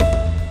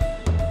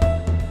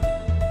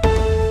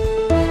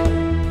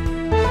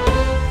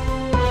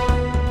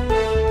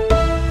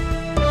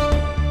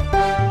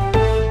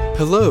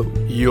Hello,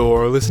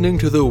 you're listening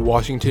to the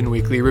Washington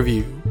Weekly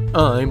Review.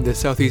 I'm the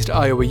Southeast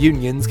Iowa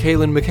Union's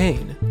Kaylin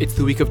McCain. It's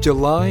the week of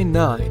July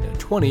 9,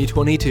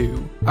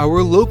 2022.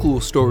 Our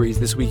local stories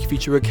this week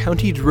feature a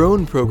county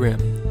drone program,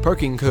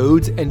 parking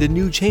codes, and a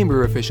new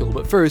chamber official,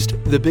 but first,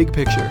 the big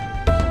picture.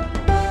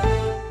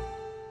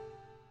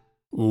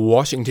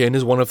 Washington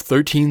is one of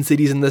 13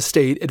 cities in the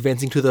state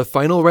advancing to the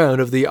final round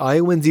of the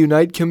Iowans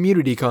Unite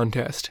Community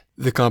Contest.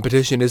 The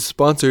competition is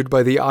sponsored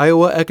by the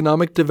Iowa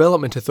Economic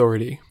Development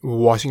Authority.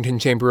 Washington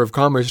Chamber of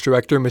Commerce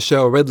Director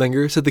Michelle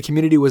Redlinger said the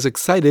community was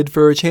excited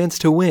for a chance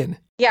to win.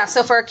 Yeah,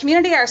 so for a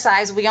community our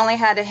size, we only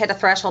had to hit a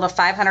threshold of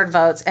 500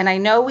 votes, and I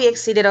know we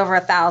exceeded over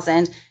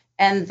 1,000,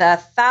 and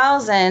the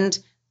 1,000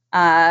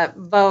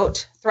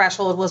 vote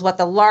threshold was what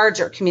the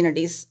larger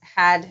communities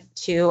had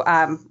to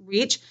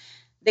reach.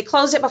 They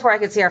closed it before I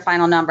could see our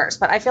final numbers,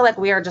 but I feel like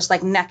we are just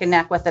like neck and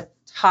neck with the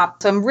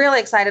top. So I'm really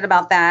excited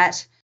about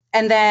that.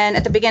 And then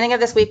at the beginning of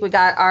this week, we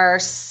got our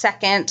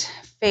second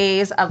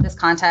phase of this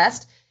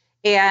contest.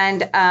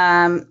 And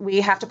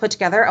we have to put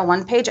together a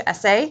one-page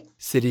essay.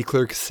 City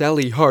Clerk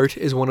Sally Hart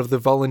is one of the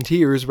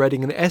volunteers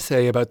writing an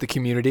essay about the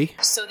community.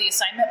 So the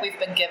assignment we've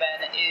been given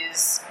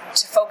is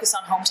to focus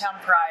on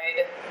hometown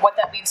pride, what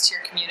that means to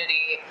your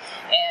community,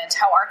 and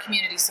how our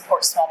community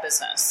supports small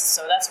business.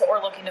 So that's what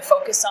we're looking to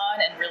focus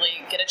on and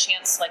really get a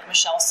chance, like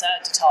Michelle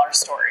said, to tell our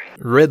story.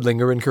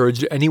 Redlinger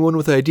encouraged anyone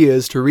with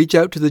ideas to reach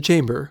out to the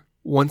chamber.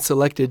 Once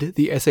selected,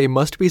 the essay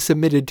must be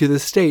submitted to the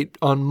state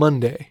on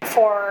Monday.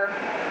 For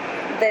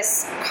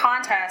this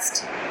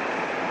contest,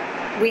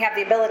 we have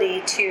the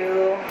ability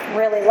to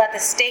really let the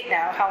state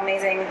know how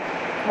amazing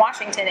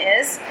Washington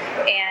is.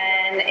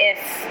 And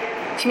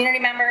if community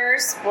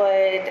members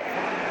would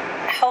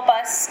help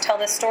us tell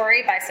this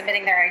story by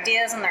submitting their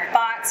ideas and their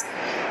thoughts,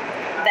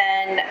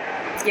 then,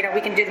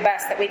 we can do the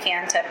best that we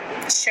can to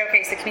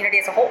showcase the community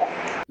as a whole.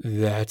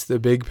 That's the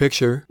big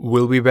picture.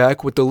 We'll be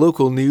back with the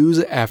local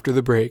news after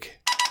the break.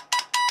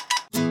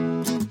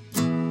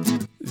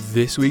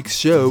 This week's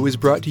show is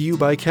brought to you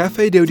by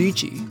Cafe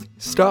Dodici.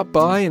 Stop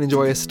by and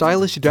enjoy a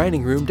stylish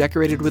dining room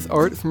decorated with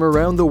art from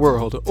around the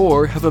world,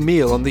 or have a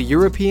meal on the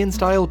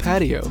European-style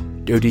patio.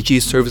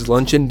 Dodici serves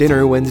lunch and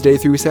dinner Wednesday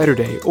through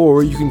Saturday,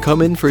 or you can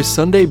come in for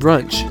Sunday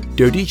brunch.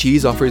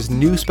 Dodici's offers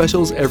new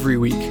specials every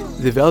week.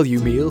 The value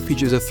meal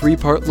features a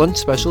 3-part lunch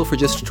special for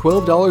just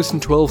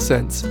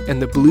 $12.12,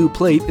 and the blue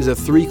plate is a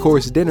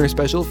 3-course dinner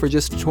special for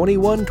just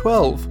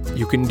 $21.12.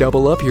 You can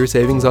double up your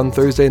savings on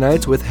Thursday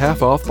nights with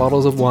half-off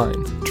bottles of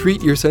wine.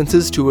 Treat your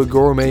senses to a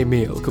gourmet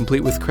meal,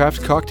 complete with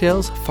craft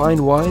cocktails,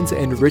 fine wines,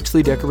 and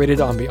richly decorated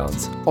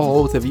ambiance,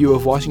 all with a view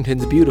of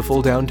Washington's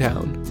beautiful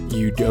downtown.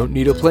 You don't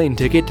need a plane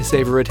ticket to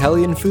savor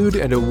Italian food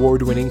and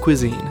award-winning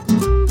cuisine.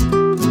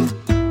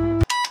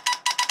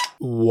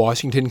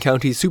 Washington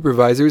County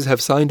supervisors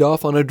have signed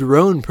off on a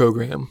drone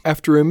program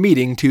after a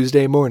meeting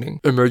Tuesday morning.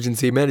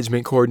 Emergency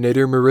Management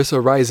Coordinator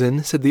Marissa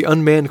Risen said the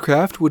unmanned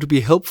craft would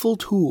be helpful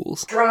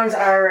tools. Drones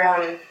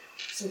are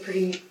some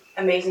pretty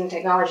amazing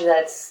technology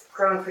that's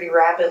grown pretty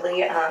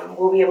rapidly.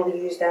 We'll be able to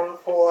use them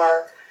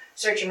for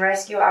search and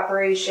rescue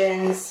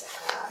operations,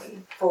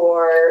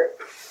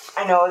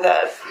 I know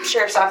the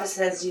Sheriff's Office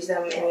has used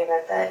them in the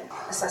event that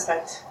a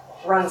suspect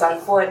runs on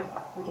foot.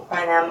 We can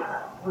find them.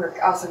 We're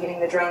also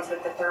getting the drones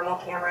with the thermal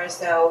cameras,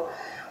 so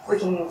we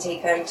can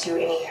take them to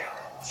any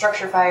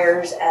structure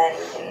fires and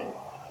we can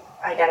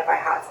identify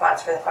hot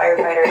spots for the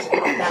firefighters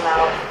and help them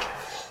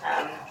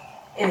out.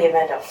 In the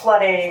event of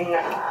flooding,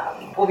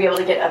 we'll be able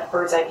to get a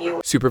bird's eye view.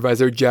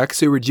 Supervisor Jack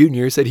Seward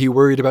Jr. said he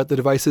worried about the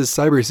device's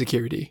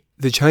cybersecurity.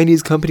 The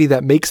Chinese company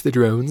that makes the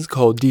drones,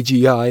 called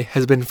DJI,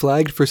 has been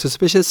flagged for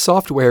suspicious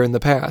software in the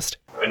past.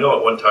 I know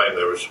at one time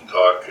there was some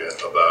talk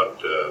about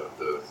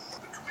the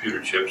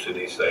computer chips in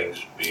these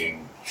things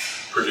being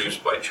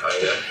produced by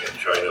China, and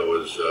China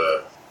was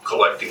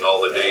collecting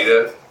all the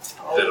data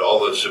that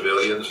all the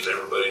civilians and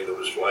everybody that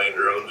was flying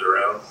drones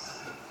around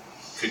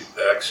could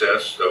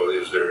access. So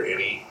is there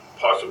any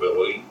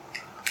possibility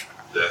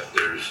that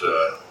there's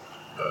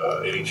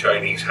any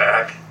Chinese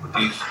hack with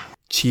these?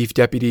 Chief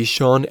Deputy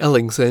Sean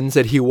Ellingson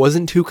said he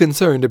wasn't too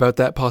concerned about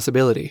that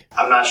possibility.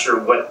 I'm not sure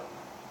what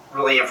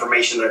really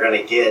information they're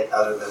going to get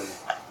other than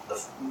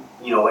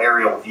the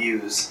aerial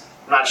views.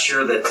 I'm not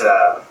sure that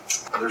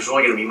there's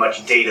really going to be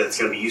much data that's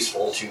going to be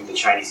useful to the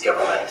Chinese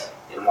government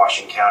in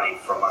Washington County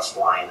from us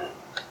flying it.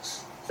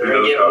 They're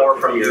going to get more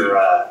from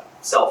your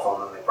cell phone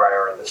than they probably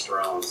are this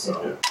drone.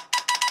 So.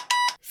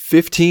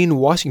 15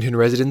 Washington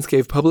residents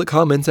gave public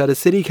comments at a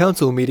city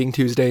council meeting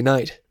Tuesday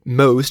night.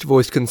 Most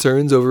voiced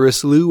concerns over a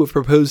slew of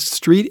proposed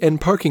street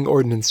and parking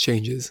ordinance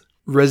changes.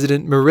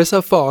 Resident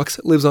Marissa Fox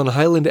lives on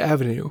Highland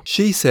Avenue.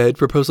 She said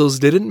proposals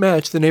didn't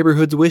match the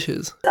neighborhood's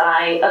wishes.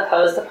 I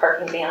oppose the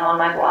parking ban on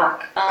my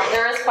block.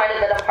 There is quite a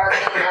bit of parking.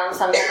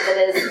 Sometimes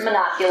it is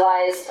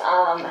monopolized.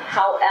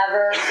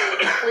 However, to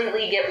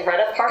completely get rid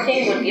of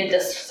parking would be a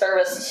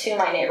disservice to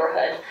my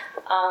neighborhood.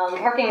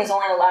 Parking is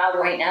only allowed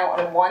right now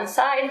on one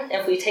side.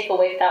 If we take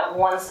away that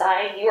one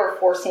side, you are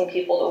forcing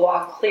people to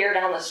walk clear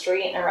down the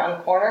street and around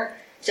the corner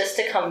just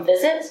to come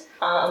visit.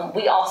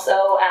 We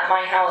also, at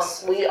my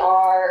house, we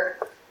are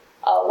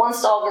one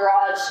stall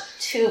garage,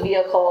 2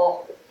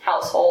 vehicle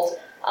household.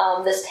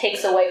 This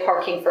takes away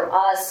parking from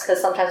us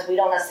because sometimes we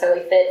don't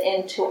necessarily fit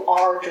into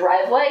our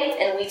driveway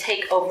and we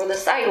take over the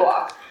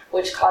sidewalk,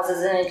 which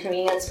causes an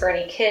inconvenience for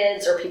any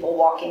kids or people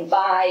walking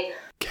by.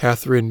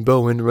 Catherine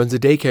Bowen runs a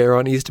daycare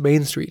on East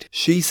Main Street.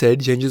 She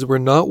said changes were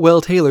not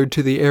well tailored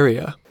to the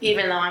area.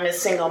 Even though I'm a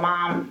single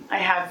mom, I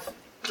have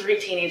 3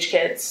 teenage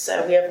kids,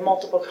 so we have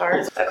multiple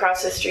cars.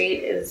 Across the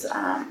street is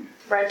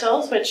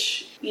rentals,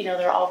 which,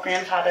 they're all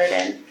grandfathered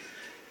in.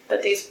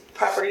 But these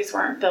properties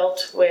weren't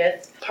built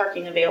with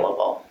parking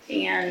available.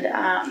 And,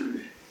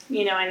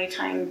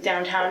 anytime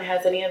downtown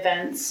has any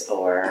events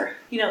or,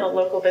 the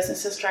local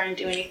businesses try and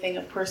do anything,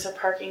 of course, the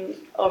parking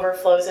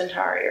overflows into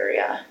our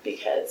area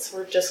because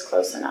we're just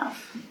close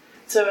enough.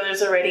 So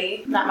there's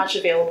already not much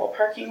available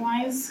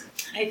parking-wise.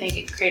 I think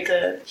it creates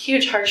a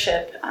huge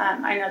hardship.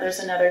 I know there's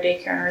another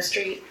daycare on our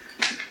street.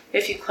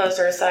 If you close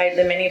our side,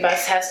 the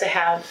minibus has to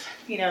have,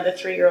 the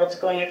 3-year-olds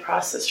going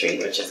across the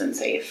street, which isn't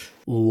safe.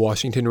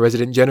 Washington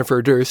resident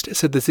Jennifer Durst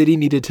said the city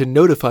needed to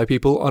notify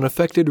people on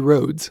affected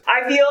roads.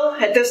 I feel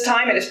at this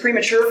time it is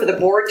premature for the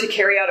board to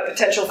carry out a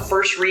potential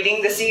first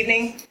reading this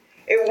evening.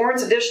 It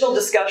warrants additional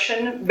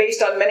discussion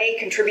based on many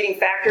contributing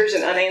factors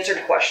and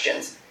unanswered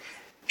questions.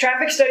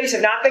 Traffic studies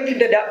have not been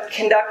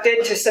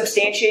conducted to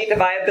substantiate the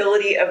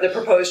viability of the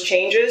proposed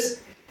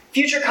changes.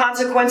 Future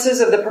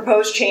consequences of the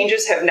proposed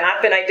changes have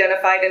not been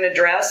identified and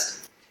addressed.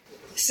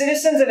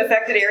 Citizens in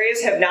affected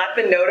areas have not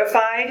been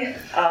notified.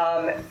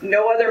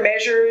 No other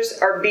measures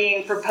are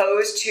being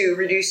proposed to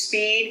reduce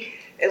speed,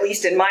 at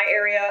least in my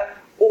area,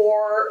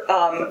 or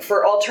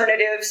for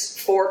alternatives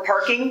for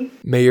parking.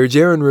 Mayor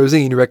Jaron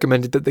Rosine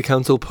recommended that the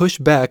council push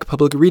back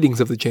public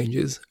readings of the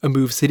changes, a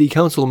move city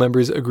council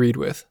members agreed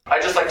with.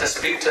 I'd just like to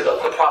speak to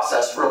the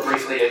process real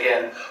briefly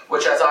again,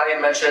 which, as I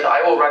mentioned,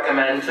 I will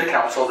recommend to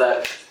council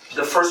that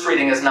the first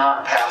reading is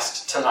not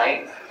passed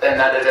tonight and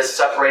that it is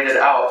separated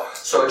out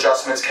so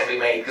adjustments can be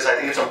made, because I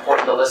think it's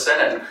important to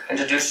listen and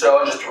to do so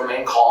and just to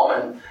remain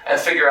calm and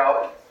figure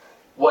out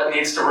what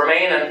needs to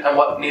remain and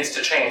what needs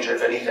to change,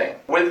 if anything.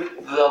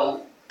 With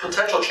the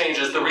potential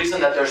changes, the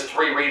reason that there's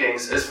 3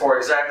 readings is for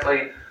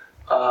exactly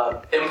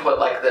input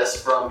like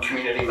this from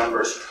community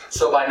members.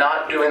 So by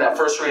not doing that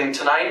first reading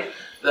tonight,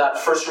 that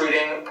first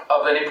reading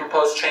of any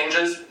proposed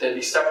changes, they'd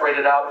be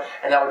separated out,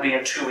 and that would be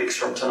in 2 weeks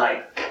from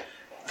tonight.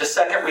 The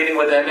second reading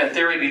would then, in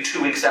theory, be 2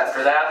 weeks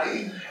after that,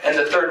 and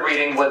the third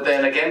reading would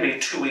then again be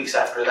 2 weeks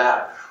after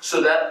that.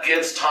 So that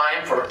gives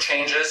time for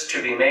changes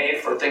to be made,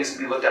 for things to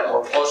be looked at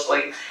more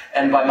closely,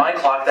 and by my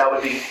clock, that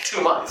would be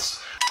 2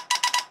 months.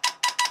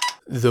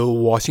 The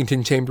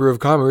Washington Chamber of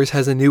Commerce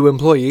has a new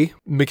employee.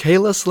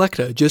 Michaela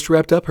Slechta just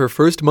wrapped up her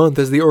first month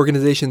as the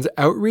organization's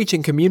outreach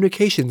and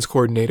communications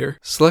coordinator.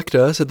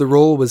 Slechta said the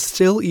role was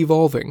still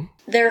evolving.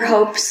 Their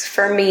hopes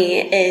for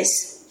me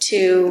is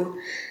to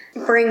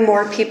bring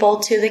more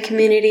people to the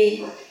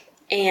community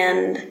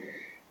and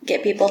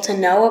get people to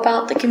know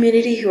about the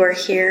community who are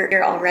here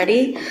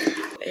already.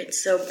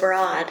 It's so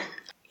broad.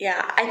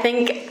 Yeah, I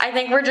think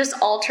we're just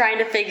all trying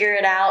to figure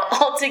it out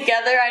all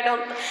together.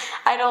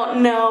 I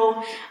don't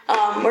know.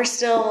 We're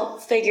still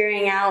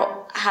figuring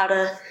out how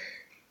to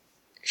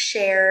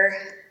share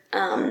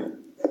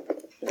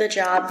the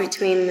job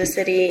between the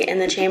city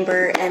and the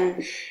chamber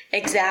and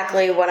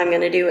exactly what I'm going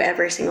to do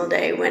every single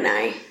day when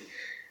I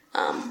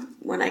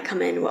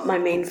come in, what my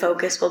main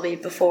focus will be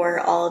before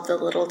all of the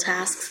little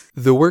tasks.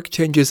 The work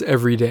changes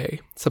every day,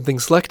 something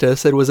Slechta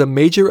said was a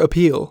major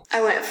appeal. I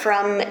went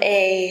from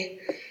a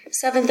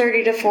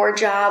 7:30 to 4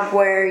 job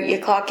where you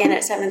clock in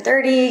at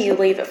 7:30, you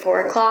leave at 4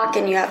 o'clock,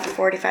 and you have a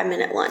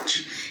 45-minute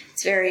lunch.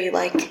 It's very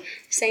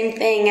same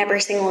thing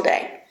every single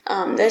day.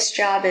 This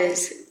job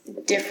is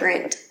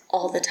different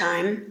all the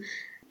time.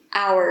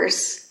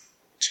 Hours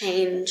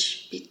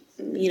change,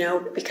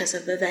 because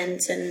of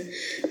events and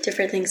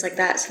different things like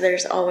that. So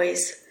there's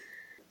always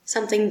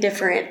something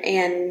different,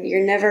 and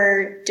you're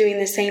never doing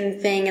the same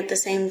thing at the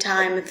same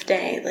time of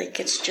day.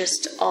 It's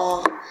just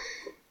all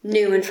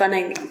new and fun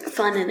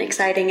and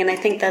exciting. And I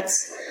think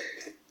that's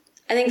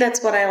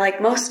what I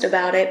like most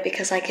about it,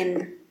 because I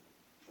can't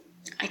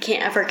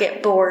ever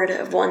get bored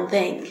of one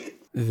thing.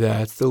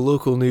 That's the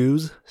local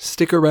news.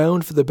 Stick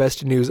around for the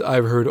best news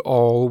I've heard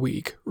all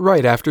week,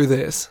 right after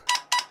this.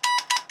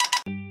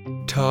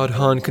 Todd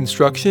Hahn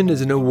Construction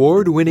is an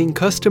award-winning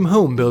custom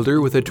home builder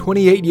with a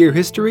 28-year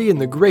history in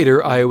the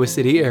greater Iowa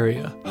City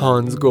area.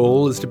 Hahn's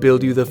goal is to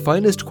build you the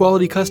finest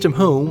quality custom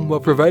home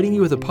while providing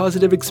you with a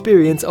positive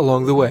experience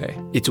along the way.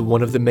 It's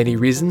one of the many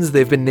reasons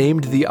they've been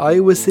named the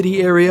Iowa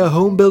City Area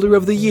Home Builder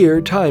of the Year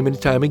time and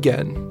time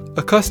again.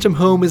 A custom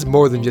home is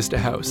more than just a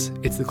house.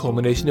 It's the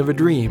culmination of a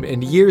dream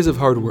and years of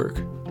hard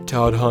work.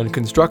 Todd Hahn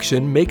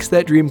Construction makes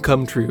that dream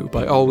come true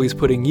by always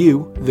putting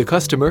you, the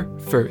customer,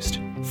 first.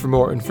 For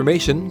more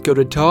information, go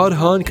to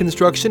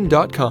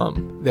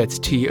toddhahnconstruction.com. That's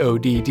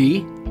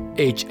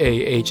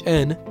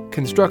TODDHAHN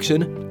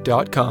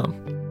construction.com.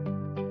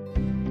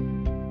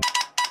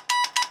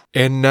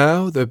 And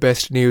now, the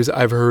best news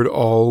I've heard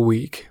all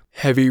week.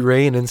 Heavy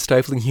rain and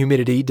stifling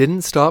humidity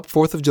didn't stop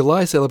 4th of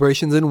July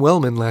celebrations in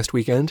Wellman last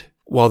weekend.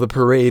 While the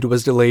parade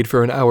was delayed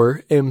for an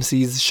hour,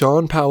 MCs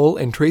Sean Powell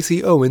and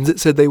Tracy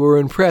Owens said they were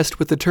impressed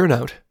with the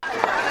turnout.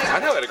 I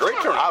know, it had a great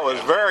turnout. I was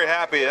very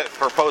happy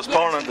for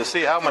postponing to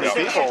see how many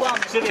people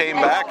came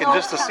back and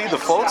just to see the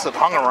folks that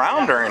hung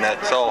around during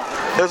it. So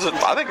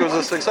I think it was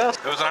a success.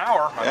 It was an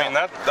hour. I mean,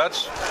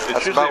 that's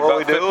usually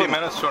about 50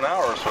 minutes to an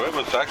hour, so it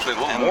was actually a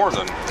little more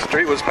than. The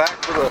street was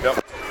packed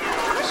with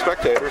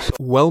spectators.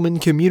 Wellman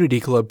Community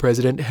Club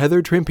President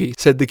Heather Trimpe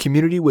said the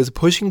community was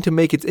pushing to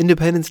make its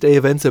Independence Day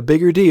events a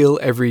bigger deal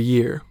every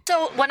year.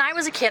 So when I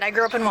was a kid, I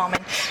grew up in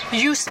Wellman,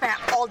 you spent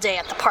all day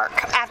at the park.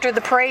 After the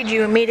parade,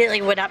 you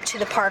immediately went up to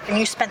the park and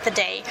you spent the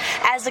day.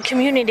 As a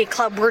community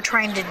club, we're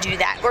trying to do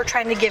that. We're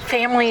trying to give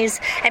families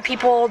and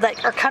people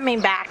that are coming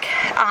back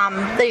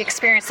the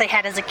experience they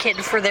had as a kid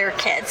for their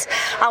kids.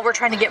 We're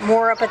trying to get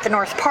more up at the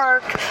North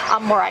Park,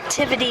 more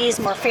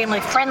activities, more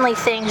family-friendly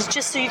things,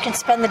 just so you can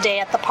spend the day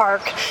at the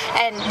park,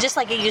 and just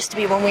like it used to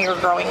be when we were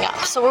growing up.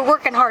 So we're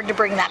working hard to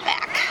bring that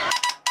back.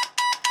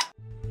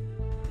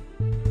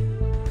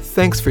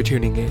 Thanks for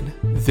tuning in.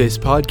 This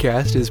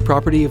podcast is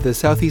property of the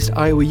Southeast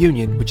Iowa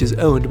Union, which is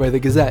owned by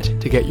the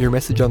Gazette. To get your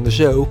message on the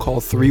show,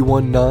 call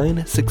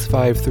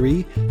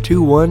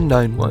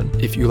 319-653-2191.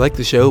 If you like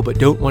the show but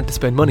don't want to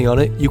spend money on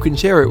it, you can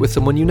share it with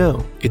someone you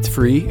know. It's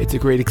free, it's a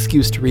great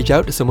excuse to reach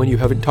out to someone you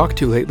haven't talked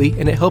to lately,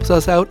 and it helps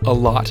us out a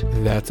lot.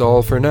 That's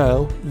all for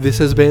now. This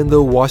has been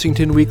the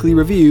Washington Weekly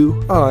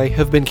Review. I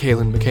have been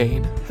Kaylin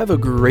McCain. Have a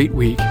great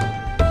week.